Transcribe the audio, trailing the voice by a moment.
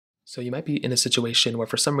So you might be in a situation where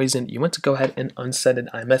for some reason you want to go ahead and unsend an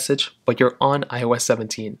iMessage, but you're on iOS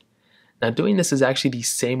 17. Now doing this is actually the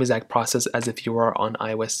same exact process as if you were on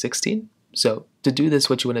iOS 16. So to do this,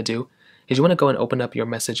 what you want to do is you want to go and open up your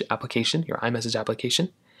message application, your iMessage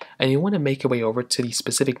application, and you want to make your way over to the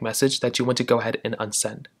specific message that you want to go ahead and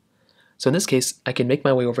unsend. So in this case, I can make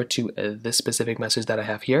my way over to this specific message that I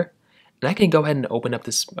have here, and I can go ahead and open up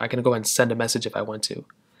this, I can go ahead and send a message if I want to.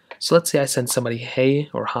 So let's say I send somebody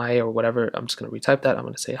hey or hi or whatever. I'm just going to retype that. I'm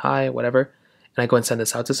going to say hi, whatever, and I go and send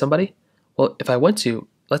this out to somebody. Well, if I want to,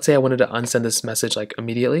 let's say I wanted to unsend this message like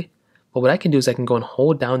immediately. Well, what I can do is I can go and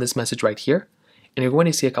hold down this message right here, and you're going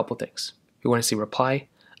to see a couple things. You're going to see reply,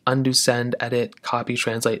 undo send, edit, copy,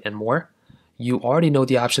 translate, and more. You already know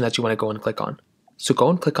the option that you want to go and click on. So go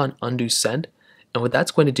and click on undo send, and what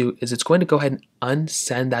that's going to do is it's going to go ahead and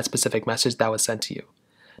unsend that specific message that was sent to you.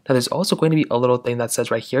 Now there's also going to be a little thing that says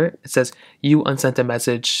right here, it says you unsent a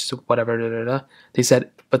message, whatever, They said,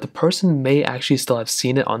 but the person may actually still have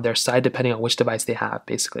seen it on their side depending on which device they have,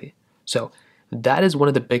 basically. So that is one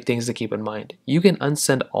of the big things to keep in mind. You can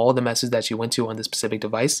unsend all the messages that you went to on this specific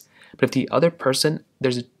device, but if the other person,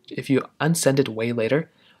 if you unsend it way later,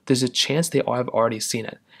 there's a chance they have already seen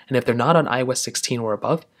it. And if they're not on iOS 16 or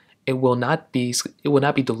above, it will not be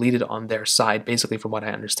deleted on their side, basically, from what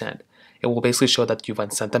I understand. It will basically show that you've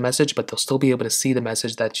unsent the message, but they'll still be able to see the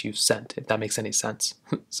message that you've sent, if that makes any sense.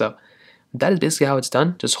 So that is basically how it's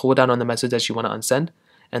done. Just hold down on the message that you want to unsend,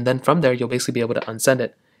 and then from there, you'll basically be able to unsend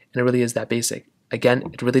it. And it really is that basic.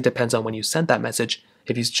 Again, it really depends on when you sent that message.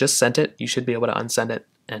 If you just sent it, you should be able to unsend it,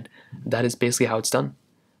 and that is basically how it's done.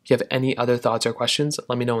 If you have any other thoughts or questions,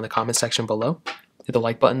 let me know in the comment section below. Hit the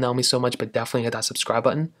like button, that will mean me so much, but definitely hit that subscribe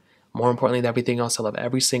button. More importantly than everything else, I love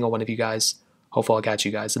every single one of you guys. Hopefully I'll catch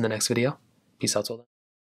you guys in the next video. Peace out till then.